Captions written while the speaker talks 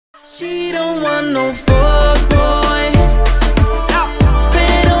She don't want no fuckboy,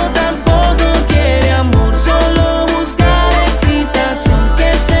 pero tampoco quiere amor, solo busca excitación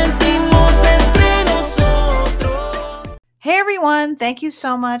que sentimos entre nosotros. Hey everyone, thank you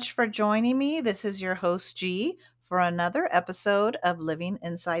so much for joining me. This is your host G for another episode of Living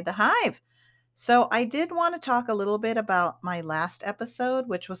Inside the Hive. So I did want to talk a little bit about my last episode,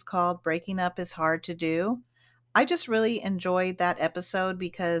 which was called Breaking Up is Hard to Do. I just really enjoyed that episode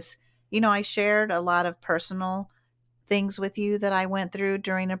because, I shared a lot of personal things with you that I went through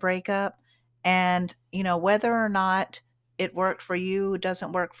during a breakup. And, whether or not it worked for you,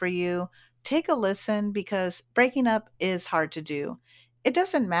 doesn't work for you, take a listen because breaking up is hard to do. It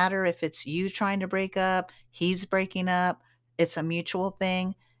doesn't matter if it's you trying to break up, he's breaking up, it's a mutual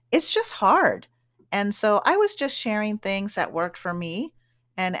thing. It's just hard. And so I was just sharing things that worked for me.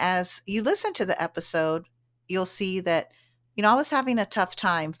 And as you listen to the episode, you'll see that, I was having a tough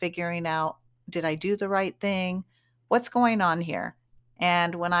time figuring out, did I do the right thing? What's going on here?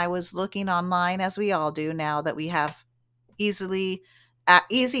 And when I was looking online, as we all do now that we have easy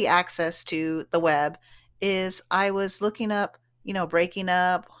access to the web, is I was looking up, breaking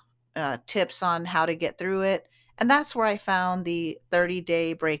up, tips on how to get through it. And that's where I found the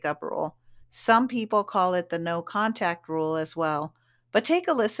 30-day breakup rule. Some people call it the no contact rule as well. But take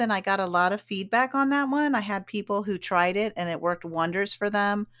a listen. I got a lot of feedback on that one. I had people who tried it and it worked wonders for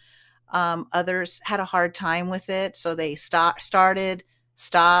them. Others had a hard time with it. So they stopped.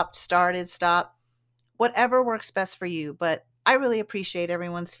 Whatever works best for you. But I really appreciate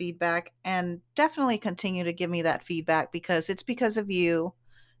everyone's feedback and definitely continue to give me that feedback because it's because of you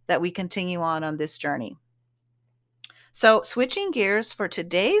that we continue on this journey. So switching gears for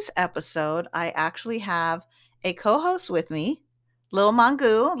today's episode, I actually have a co-host with me, Lil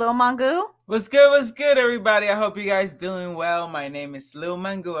Mangu. Lil Mangu. What's good, everybody? I hope you guys doing well. My name is Lil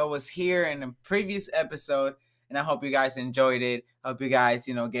Mangu. I was here in a previous episode, and I hope you guys enjoyed it. I hope you guys,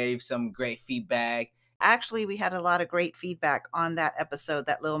 gave some great feedback. Actually, we had a lot of great feedback on that episode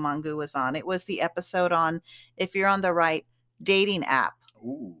that Lil Mangu was on. It was the episode on if you're on the right dating app.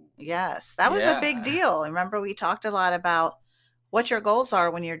 Ooh. Yes, that was a big deal. Remember, we talked a lot about what your goals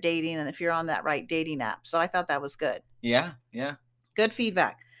are when you're dating and if you're on that right dating app. So I thought that was good. Yeah. Good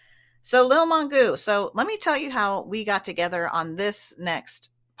feedback. So Lil Mangu, so let me tell you how we got together on this next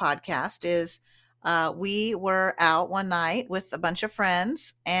podcast is we were out one night with a bunch of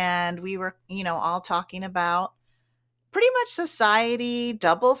friends and we were, all talking about pretty much society,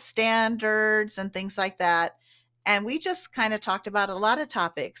 double standards and things like that. And we just kind of talked about a lot of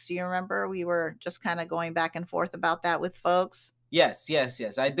topics. Do you remember? We were just kind of going back and forth about that with folks. Yes.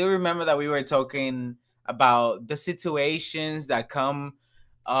 I do remember that we were talking about the situations that come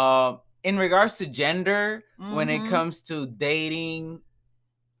in regards to gender when it comes to dating.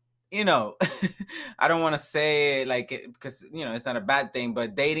 I don't want to say because it's not a bad thing,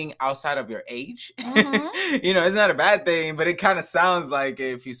 but dating outside of your age, it's not a bad thing, but it kind of sounds like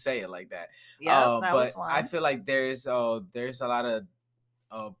if you say it like that. Yeah, that but was one. I feel like there's a lot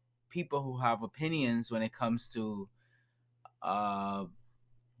of people who have opinions when it comes to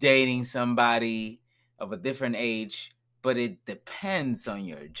dating somebody of a different age, but it depends on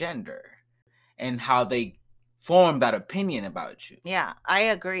your gender and how they form that opinion about you. Yeah, I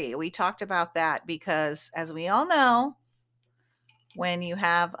agree. We talked about that because, as we all know, when you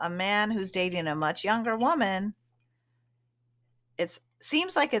have a man who's dating a much younger woman, it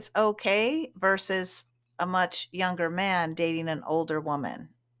seems like it's okay versus a much younger man dating an older woman.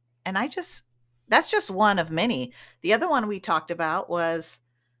 And that's just one of many. The other one we talked about was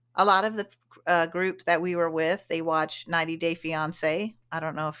a lot of the group that we were with, they watched 90 Day Fiancé. I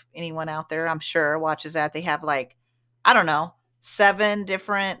don't know if anyone out there, I'm sure, watches that. They have 7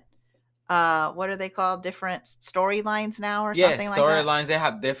 different, what are they called? Different storylines now or something like that? Yeah, storylines. They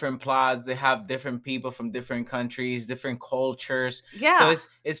have different plots. They have different people from different countries, different cultures. Yeah. So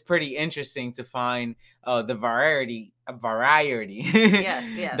it's pretty interesting to find the variety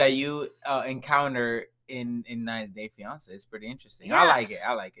yes. that you encounter in 90 Day Fiancé. It's pretty interesting. Yeah.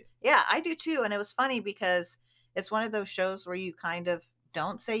 I like it. Yeah, I do too. And it was funny because it's one of those shows where you kind of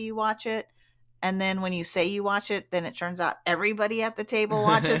don't say you watch it. And then when you say you watch it, then it turns out everybody at the table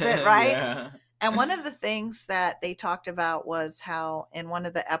watches it, right? Yeah. And one of the things that they talked about was how in one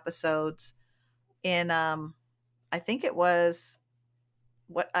of the episodes in, I think it was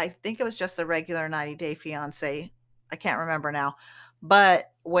just the regular 90 Day Fiancé. I can't remember now,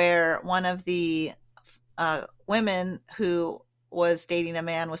 but where one of the women who was dating a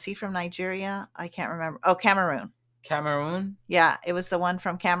man, was he from Nigeria? I can't remember. Oh, Cameroon. Yeah, it was the one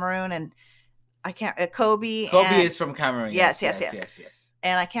from Cameroon, and I can't. Kobe is from Cameroon. Yes.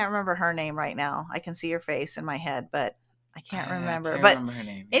 and I can't remember her name right now. I can see her face in my head, but I can't remember. I can't But remember her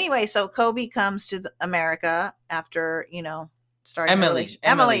name. anyway, so Kobe comes to America after, starting Emily.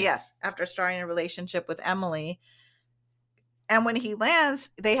 Emily, yes, after starting a relationship with Emily. And when he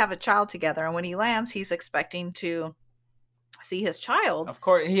lands, they have a child together. And when he lands, he's expecting to see his child. Of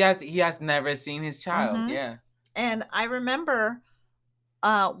course, he has never seen his child. Mhm. Yeah. And I remember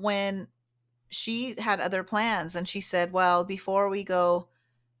when she had other plans, and she said, well, before we go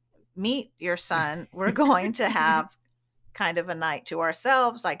meet your son, we're going to have kind of a night to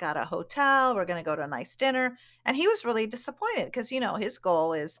ourselves. I got a hotel. We're going to go to a nice dinner. And he was really disappointed because, his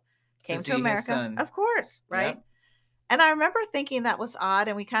goal is came to see his America. son. Of course. Right. Yep. And I remember thinking that was odd.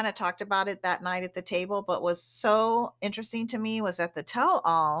 And we kind of talked about it that night at the table. But was so interesting to me was at the tell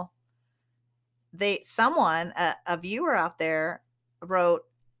all, someone, a viewer out there, wrote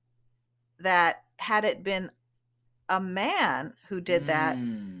that had it been a man who did that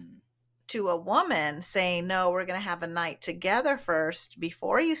to a woman, saying, no, we're going to have a night together first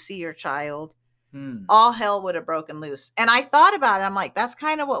before you see your child, all hell would have broken loose. And I thought about it. I'm like, that's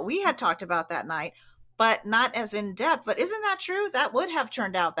kind of what we had talked about that night, but not as in depth. But isn't that true? That would have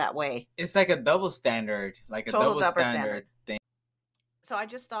turned out that way. It's like a double standard, Total double standard thing. So I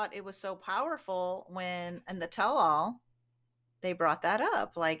just thought it was so powerful when in the tell all they brought that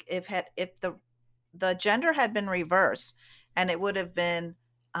up. Like if the gender had been reversed, and it would have been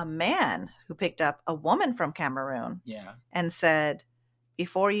a man who picked up a woman from Cameroon, and said,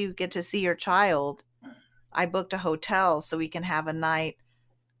 before you get to see your child, I booked a hotel so we can have a night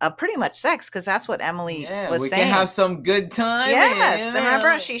of pretty much sex, because that's what Emily was we saying. We can have some good time. Yes.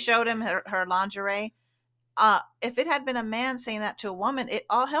 Remember, she showed him her lingerie. If it had been a man saying that to a woman,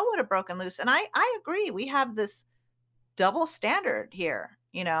 all hell would have broken loose. And I agree. We have this double standard here,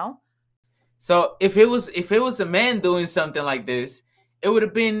 So if it was a man doing something like this, it would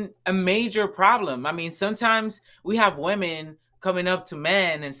have been a major problem. I mean, sometimes we have women coming up to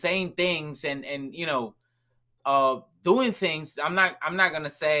men and saying things and doing things. I'm not gonna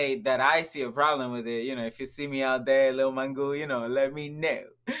say that I see a problem with it. If you see me out there, Lil Mango, let me know.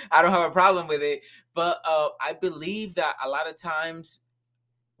 I don't have a problem with it. But I believe that a lot of times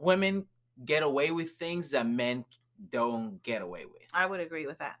women get away with things that men don't get away with. I would agree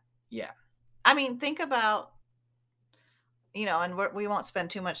with that. Yeah. I mean, think about, and we won't spend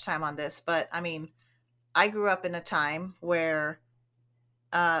too much time on this, but I mean, I grew up in a time where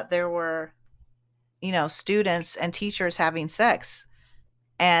there were, students and teachers having sex.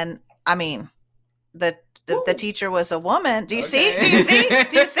 And I mean, the teacher was a woman. Do you see? Do you see?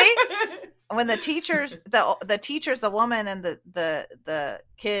 Do you see? When the teacher's the woman and the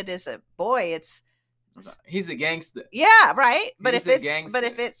kid is a boy, he's a gangster. Yeah, right. But if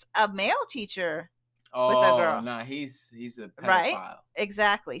it's a male teacher with a girl, no, he's a pedophile. Right?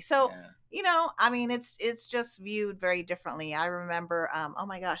 Exactly. So I mean, it's just viewed very differently. I remember, oh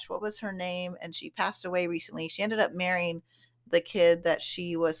my gosh, what was her name? And she passed away recently. She ended up marrying the kid that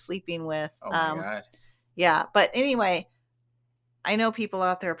she was sleeping with. Oh my God. Yeah, but anyway, I know people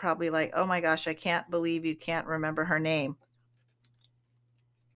out there are probably like, oh my gosh, I can't believe you can't remember her name.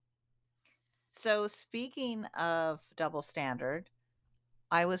 So speaking of double standard,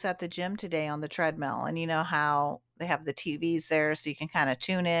 I was at the gym today on the treadmill, and you know how they have the TVs there so you can kind of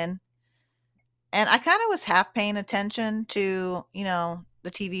tune in. And I kind of was half paying attention to,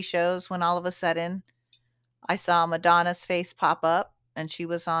 the TV shows when all of a sudden I saw Madonna's face pop up, and she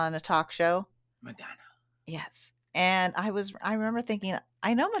was on a talk show. Madonna. Yes. And I remember thinking,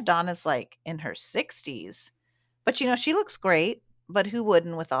 I know Madonna's like in her 60s, but she looks great, but who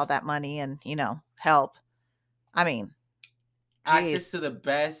wouldn't with all that money and, help? I mean, access to the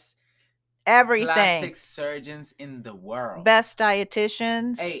best everything. Plastic surgeons in the world. Best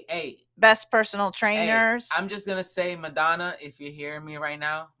dietitians. Hey. Best personal trainers. Hey, I'm just going to say, Madonna, if you're hearing me right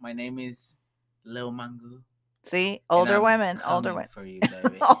now, my name is Lil Mangu. See, older women for you,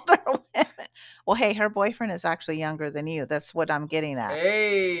 baby. Older women. Well, hey, her boyfriend is actually younger than you. That's what I'm getting at.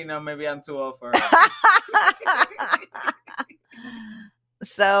 Hey, no, maybe I'm too old for her.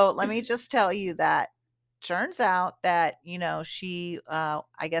 So let me just tell you that turns out that, she,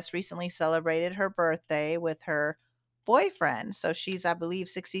 I guess, recently celebrated her birthday with her boyfriend. So she's, I believe,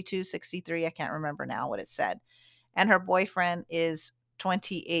 62, 63. I can't remember now what it said. And her boyfriend is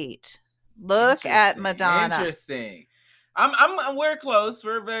 28. Look at Madonna. Interesting. We're close.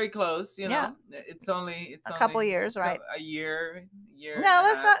 We're very close. Yeah. It's only a couple years, right? A year.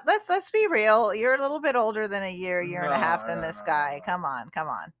 No, let's be real. You're a little bit older than a year and a half than this guy. No. Come on.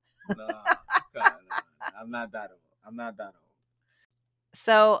 No, I'm not that old.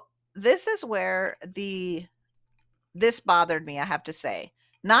 So this is where the this bothered me, I have to say.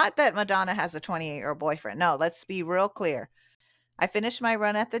 Not that Madonna has a 28-year-old boyfriend. No, let's be real clear. I finished my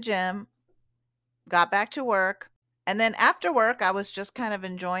run at the gym, got back to work, and then after work, I was just kind of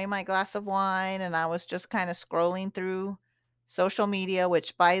enjoying my glass of wine, and I was just kind of scrolling through social media,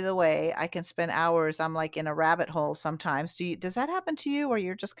 which, by the way, I can spend hours. I'm like in a rabbit hole sometimes. Does that happen to you, or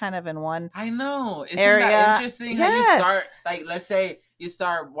you're just kind of in one I know. Isn't area? that interesting how you start, Yes. like, let's say you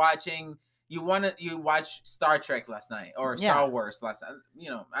start watching, you watch Star Trek last night or Yeah. Star Wars last night. You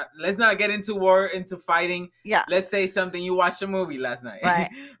know, let's not get into fighting. Yeah. Let's say something, you watched a movie last night. Right.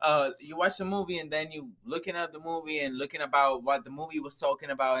 You watched a movie and then you looking at the movie and looking about what the movie was talking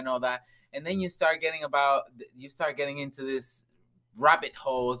about and all that. And then you start getting into this rabbit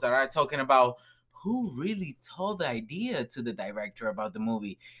holes that are talking about who really told the idea to the director about the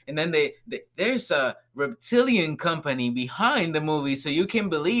movie, and then there's a reptilian company behind the movie, so you can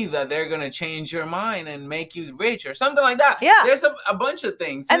believe that they're gonna change your mind and make you rich or something like that. Yeah. There's a bunch of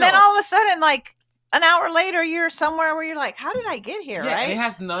things, and then all of a sudden, like an hour later, you're somewhere where you're like, how did I get here? Yeah, right? and it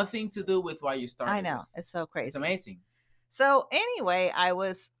has nothing to do with why you started. I know. It's so crazy. It's amazing. So anyway, I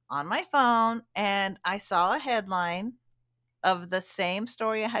was on my phone and I saw a headline of the same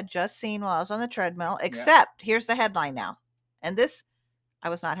story I had just seen while I was on the treadmill, except here's the headline now. And this I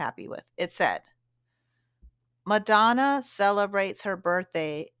was not happy with. It said, Madonna celebrates her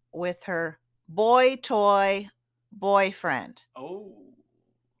birthday with her boy toy boyfriend. Oh.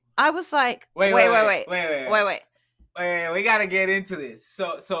 I was like, wait. We gotta get into this.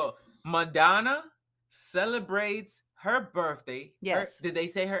 So Madonna celebrates her birthday. Yes. Did they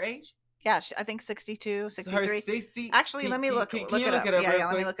say her age? Yeah, I think 62, 63. Her 60. Actually, let me look it up. Yeah,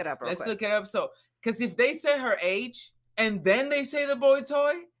 let me look it up real quick. Let's look it up. So, because if they say her age and then they say the boy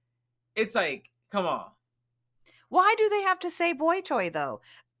toy, it's like, come on. Why do they have to say boy toy though?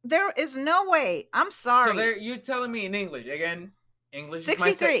 There is no way. I'm sorry. So you're telling me in English again? English.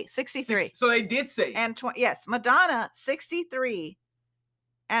 63. So they did say. And yes, Madonna 63,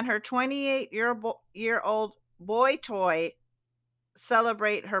 and her 28-year-old boy toy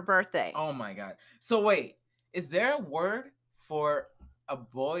celebrate her birthday. Oh my God. So wait, is there a word for a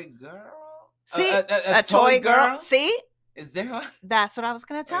boy girl? See, a toy girl. See? Is there a... That's what I was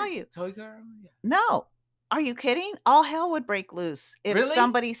going to tell you. Toy girl? Yeah. No. Are you kidding? All hell would break loose if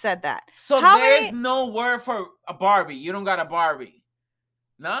somebody said that. So there's no word for a Barbie. You don't got a Barbie.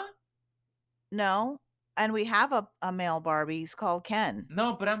 No? No. And we have a male Barbie. He's called Ken.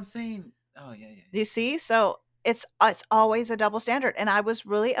 No, but I'm saying, oh yeah. Do you see? So it's always a double standard. And I was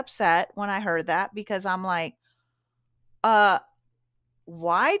really upset when I heard that, because I'm like,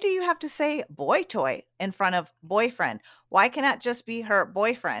 why do you have to say boy toy in front of boyfriend? Why cannot just be her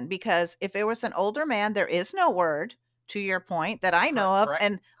boyfriend? Because if it was an older man, there is no word, to your point, that I know of.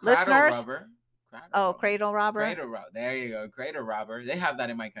 And listeners, cradle robber. There you go. Cradle robber. They have that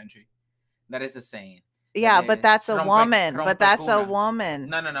in my country. That is a saying. Yeah, but that's a woman. But that's a woman.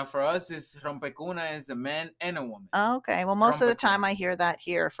 No. For us, it's rompecuna is a man and a woman. Okay. Well, most of the time I hear that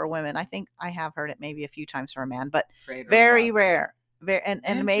here for women. I think I have heard it maybe a few times for a man, but very rare.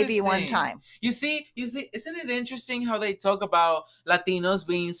 And maybe one time. You see, isn't it interesting how they talk about Latinos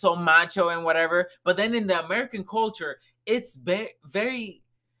being so macho and whatever, but then in the American culture, it's very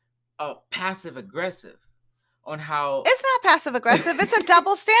passive aggressive on how... It's not passive aggressive. It's a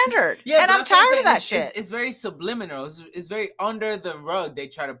double standard. Yeah, and I'm tired of that shit. It's very subliminal. It's very under the rug. They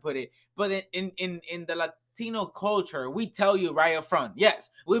try to put it, but in the Latino culture, we tell you right up front,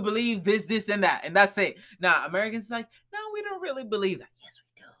 yes, we believe this, and that, and that's it. Now, Americans like, no, we don't really believe that. Yes,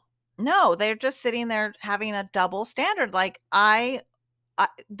 we do. No, they're just sitting there having a double standard. Like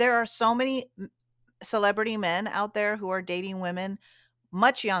there are so many celebrity men out there who are dating women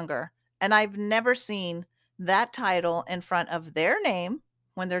much younger, and I've never seen that title in front of their name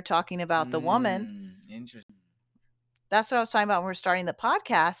when they're talking about the woman. Interesting. That's what I was talking about when we were starting the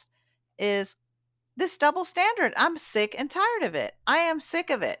podcast, is this double standard. I'm sick and tired of it. I am sick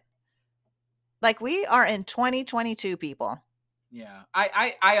of it. Like, we are in 2022, people. Yeah.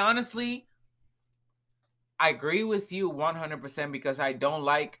 I honestly, I agree with you 100%, because I don't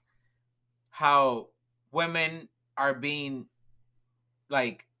like how women are being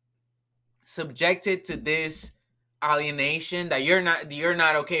like subjected to this alienation that you're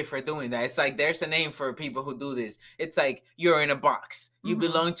not okay for doing that. It's like there's a name for people who do this. It's like you're in a box. You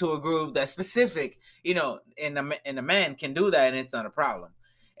belong to a group that's specific, and a man can do that and it's not a problem.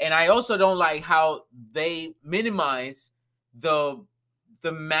 And I also don't like how they minimize the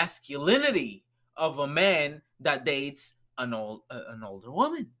masculinity of a man that dates an older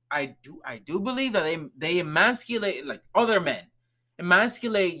woman. I do believe that they emasculate, like, other men,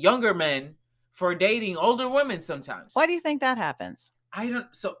 emasculate younger men for dating older women sometimes. Why do you think that happens? I don't.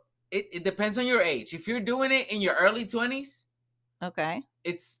 So it depends on your age. If you're doing it in your early 20s, Okay.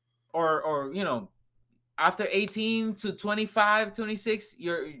 it's or after 18 to 25, 26,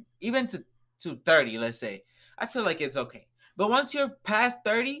 you're even to 30, let's say. I feel like it's okay. But once you're past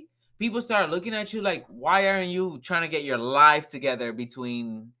 30, people start looking at you like, why aren't you trying to get your life together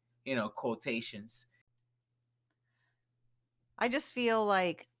between, quotations? I just feel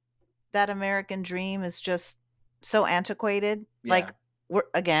like that American dream is just so antiquated. Yeah. Like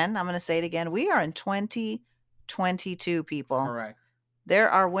I'm going to say it again. We are in 2022, people. Correct. There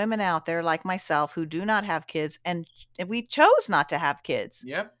are women out there like myself who do not have kids, and we chose not to have kids.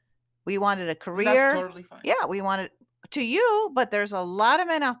 Yep. We wanted a career. That's totally fine. Yeah, we wanted to you, but there's a lot of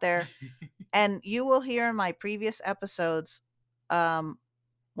men out there, and you will hear in my previous episodes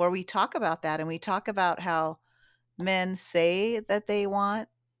where we talk about that, and we talk about how men say that they want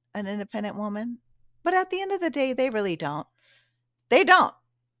an independent woman, but at the end of the day, they really don't. They don't.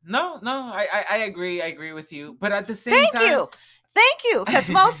 No, I agree. I agree with you. But at the same time, Thank you. Because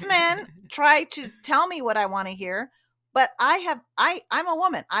most men try to tell me what I want to hear, but I'm a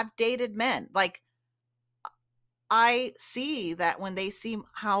woman. I've dated men. Like, I see that when they see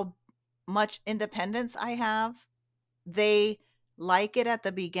how much independence I have, they like it at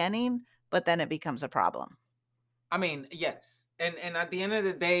the beginning, but then it becomes a problem. I mean, yes. And at the end of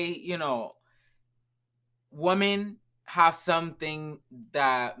the day, women have something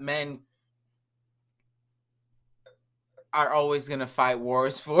that men are always gonna fight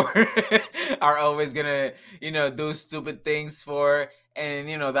wars for, are always gonna, do stupid things for, and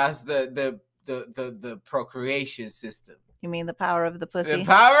that's the procreation system. You mean the power of the pussy? The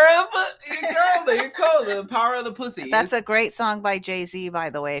power of the pussy. The power of the pussy. That's a great song by Jay-Z, by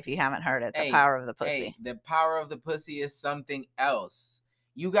the way, if you haven't heard it. The power of the pussy. Hey, the power of the pussy is something else.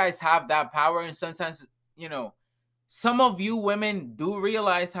 You guys have that power, and sometimes, some of you women do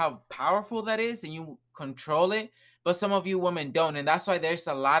realize how powerful that is, and you control it. But some of you women don't, and that's why there's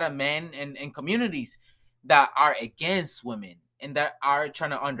a lot of men and communities that are against women and that are trying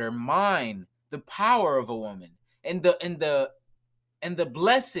to undermine the power of a woman and the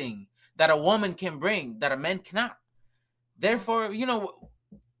blessing that a woman can bring that a man cannot. Therefore,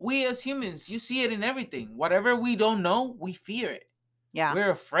 we as humans, you see it in everything. Whatever we don't know, we fear it. Yeah,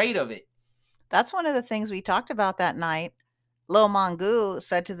 we're afraid of it. That's one of the things we talked about that night. Lil Mongu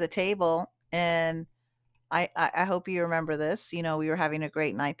said to the table, and I hope you remember this. We were having a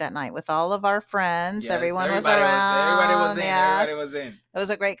great night that night with all of our friends. Yes, everybody was around. Everybody was in. It was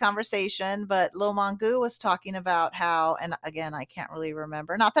a great conversation. But Lil Mongu was talking about how, and again, I can't really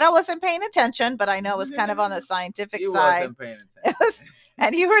remember. Not that I wasn't paying attention, but I know it was kind of on the scientific side. Wasn't paying attention.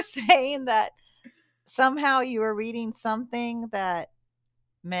 And you were saying that somehow you were reading something that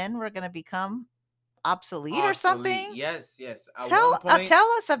men were going to become obsolete or something. Yes.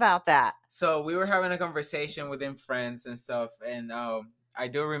 Tell us about that. So we were having a conversation within friends and stuff, and I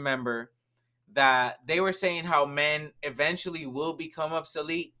do remember that they were saying how men eventually will become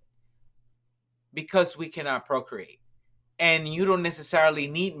obsolete because we cannot procreate, and you don't necessarily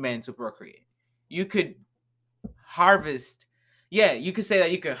need men to procreate. You could harvest. Yeah, you could say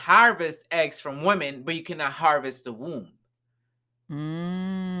that you could harvest eggs from women, but you cannot harvest the womb.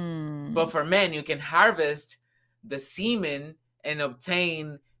 But for men, you can harvest the semen and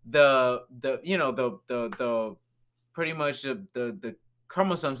obtain the pretty much the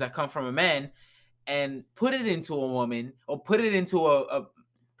chromosomes that come from a man and put it into a woman, or put it into a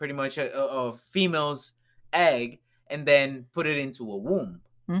pretty much a female's egg, and then put it into a womb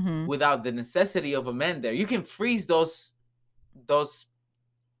without the necessity of a man there. You can freeze those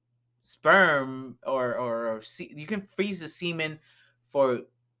sperm or you can freeze the semen for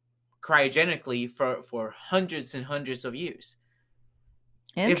cryogenically for hundreds and hundreds of years,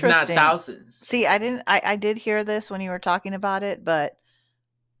 if not thousands. See, I did hear this when you were talking about it, but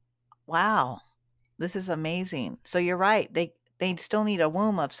wow, this is amazing. So you're right, they still need a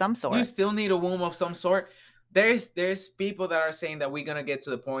womb of some sort. You still need a womb of some sort. There's people that are saying that we're going to get to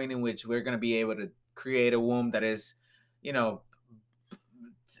the point in which we're going to be able to create a womb that is,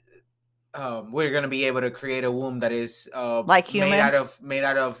 we're gonna be able to create a womb that is like human, made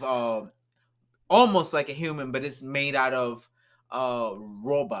out of almost like a human, but it's made out of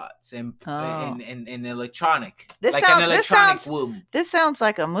robots and electronic, an electronic womb. This sounds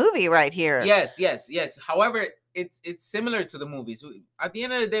like a movie right here. Yes. However, it's similar to the movies. At the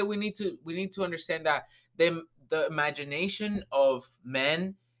end of the day, we need to understand that the imagination of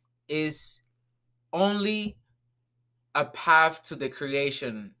men is only a path to the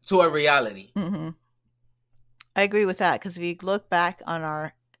creation, to a reality. I agree with that, because if you look back on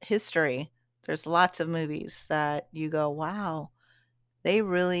our history, There's lots of movies that you go, wow, they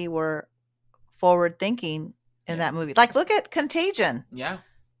really were forward thinking in Yeah. that movie. Like, look at Contagion, Yeah.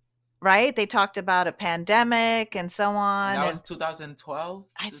 right? They talked about a pandemic and so on. And that And was 2012.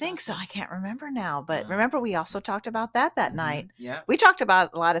 I think so. I can't remember now, but Yeah. remember we also talked about that Mhm. night. Yeah. We talked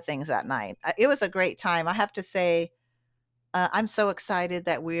about a lot of things that night. It was a great time. I have to say, I'm so excited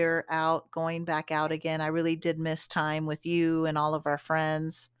that we're going back out again. I really did miss time with you and all of our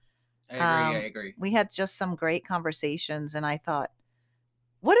friends. I agree. I agree. We had just some great conversations, and I thought,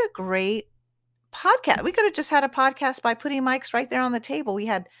 what a great podcast. We could have just had a podcast by putting mics right there on the table. We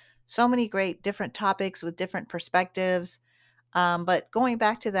had so many great different topics with different perspectives. But going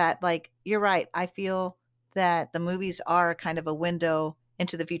back to that, like, you're right. I feel that the movies are kind of a window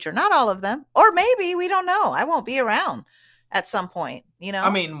into the future. Not all of them, or maybe we don't know. I won't be around at some point, you know? I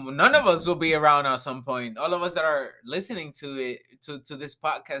mean, none of us will be around at some point. All of us that are listening to it, to this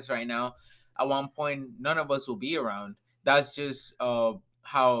podcast right now, at one point, none of us will be around. That's just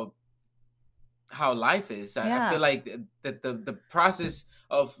how life is. I Yeah. feel like the process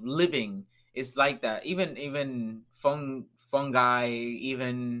of living is like that. Even fungi,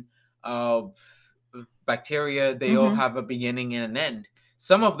 even uh bacteria, they all Mhm. have a beginning and an end.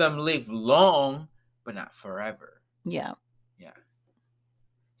 Some of them live long, but not forever. Yeah. Yeah.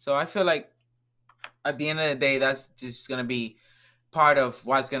 So I feel like at the end of the day, that's just gonna be part of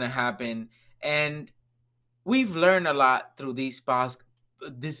what's gonna happen. And we've learned a lot through this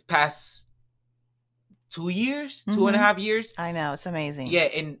past 2 years, two and a Mhm. half years. I know, it's amazing. Yeah,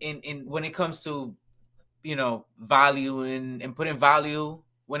 in when it comes to, value and putting value,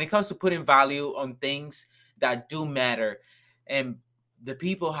 when it comes to putting value on things that do matter, and the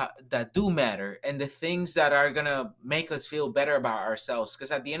people that do matter, and the things that are gonna make us feel better about ourselves.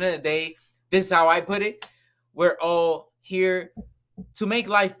 Because at the end of the day, this is how I put it: we're all here to make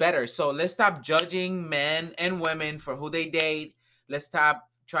life better. So let's stop judging men and women for who they date. Let's stop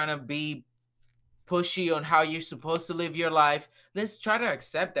trying to be pushy on how you're supposed to live your life. Let's try to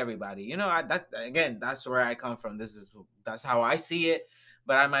accept everybody. That's where I come from. That's how I see it.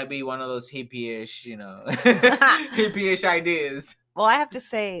 But I might be one of those hippie-ish, hippie-ish ideas. Well, I have to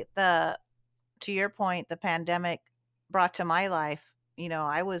say, to your point, the pandemic brought to my life,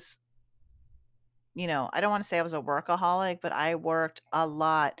 I was, I don't want to say I was a workaholic, but I worked a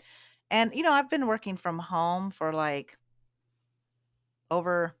lot. And, I've been working from home for like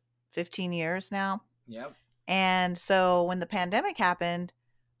over 15 years now. Yep. And so when the pandemic happened,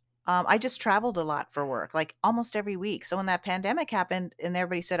 I just traveled a lot for work, like almost every week. So when that pandemic happened and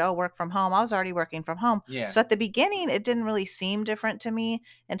everybody said, oh, work from home, I was already working from home. Yeah. So at the beginning, it didn't really seem different to me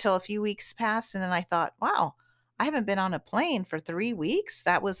until a few weeks passed. And then I thought, wow, I haven't been on a plane for 3 weeks.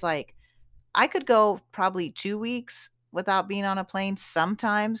 That was like, I could go probably 2 weeks without being on a plane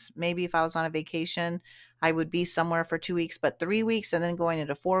sometimes. Maybe if I was on a vacation, I would be somewhere for 2 weeks, but 3 weeks and then going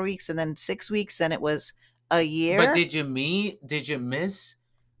into 4 weeks and then 6 weeks, and it was a year. But did you miss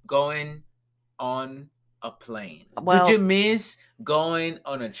going on a plane? Well, did you miss going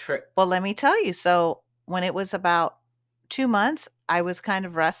on a trip? Well, let me tell you. So when it was about 2 months, I was kind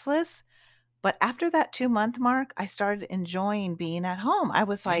of restless. But after that 2-month mark, I started enjoying being at home. I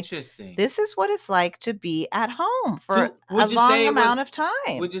was like, Interesting. this is what it's like to be at home for a Would you long say it amount was- of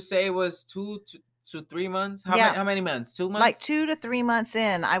time. Would you say it was 2 to 3 months? Yeah. How many months? 2 months? Like 2 to 3 months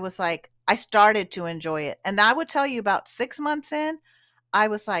in, I was like, I started to enjoy it. And I would tell you about 6 months in, I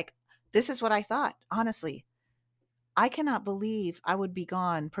was like, this is what I thought. Honestly, I cannot believe I would be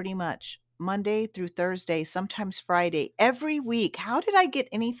gone pretty much Monday through Thursday, sometimes Friday, every week. How did I get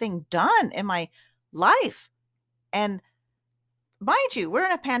anything done in my life? And mind you, we're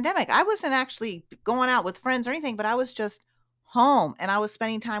in a pandemic. I wasn't actually going out with friends or anything, but I was just home and I was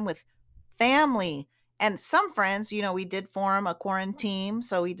spending time with family and some friends. We did form a quarantine.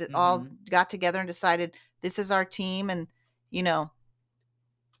 So we all got together and decided this is our team. And,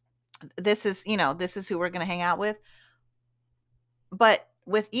 this is who we're going to hang out with. But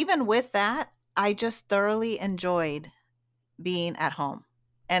even with that, I just thoroughly enjoyed being at home.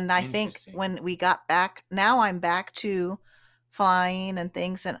 And I think when we got back, now I'm back to flying and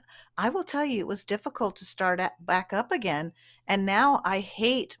things. And I will tell you, it was difficult to start back up again. And now I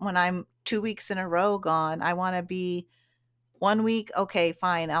hate when I'm 2 weeks in a row gone. I want to be 1 week. Okay,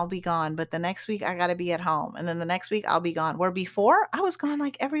 fine. I'll be gone. But the next week I got to be at home. And then the next week I'll be gone. Where before I was gone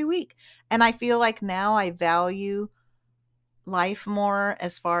like every week. And I feel like now I value life more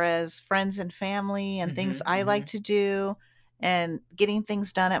as far as friends and family and things I like to do and getting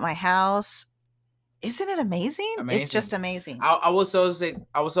things done at my house. Isn't it amazing? It's just amazing. I was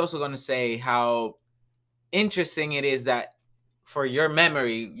also going to say how interesting it is that for your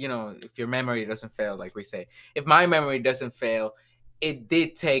memory, if your memory doesn't fail, like we say, if my memory doesn't fail, it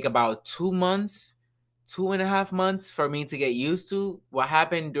did take about 2 months, 2.5 months for me to get used to what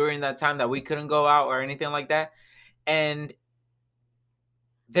happened during that time that we couldn't go out or anything like that. And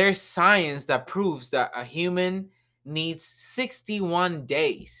there's science that proves that a human needs 61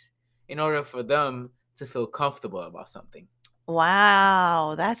 days in order for them to feel comfortable about something.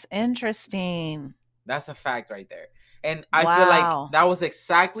 Wow, that's interesting. That's a fact right there. And I feel like that was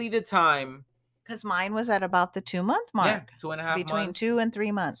exactly the time. Because mine was at about the 2-month mark. Yeah, 2.5 between months. 2 and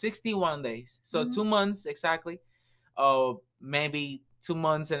 3 months. 61 days. So Mhm. 2 months exactly. Maybe 2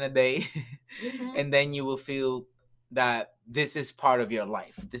 months and a day. Mhm. And then you will feel that this is part of your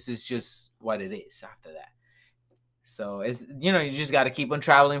life. This is just what it is after that. So it's, you just got to keep on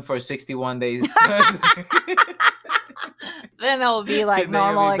traveling for 61 days. Then it'll be like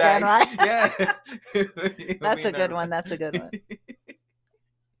normal again, right? Yeah. That's a good one. That's a good one.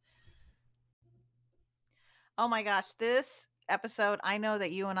 Oh my gosh, this episode, I know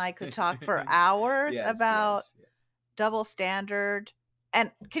that you and I could talk for hours about double standard. And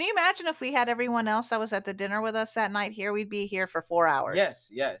can you imagine if we had everyone else that was at the dinner with us that night here? We'd be here for 4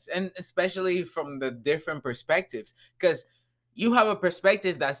 hours. Yes. And especially from the different perspectives, because you have a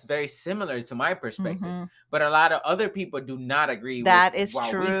perspective that's very similar to my perspective, but a lot of other people do not agree with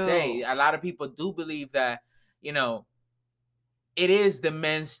what we say. A lot of people do believe that, it is the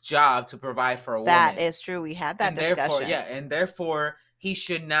man's job to provide for a woman. That is true. We had that discussion. And therefore he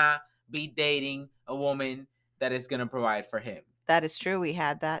should not be dating a woman that is going to provide for him. That is true. We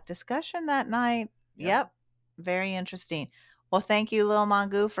had that discussion that night. Yep. Very interesting. Well, thank you, Lil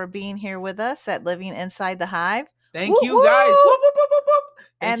Mongu, for being here with us at Living Inside the Hive. Thank you guys. Whoop, whoop, whoop, whoop, whoop.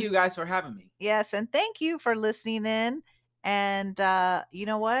 Thank you guys for having me. Yes. And thank you for listening in. And you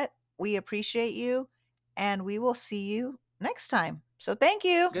know what? We appreciate you. And we will see you next time. So thank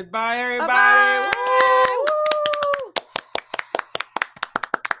you. Goodbye, everybody. Bye-bye.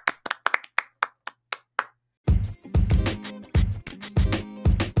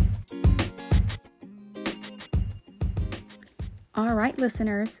 All right,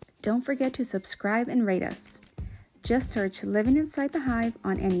 listeners, don't forget to subscribe and rate us. Just search Living Inside the Hive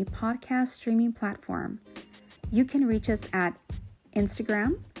on any podcast streaming platform. You can reach us at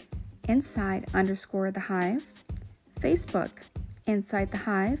Instagram, inside_the hive, Facebook, Inside the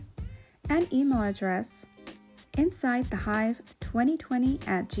Hive, and email address,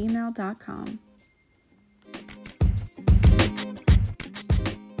 insidethehive2020@gmail.com.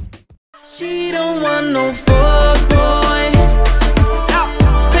 She don't want no fuck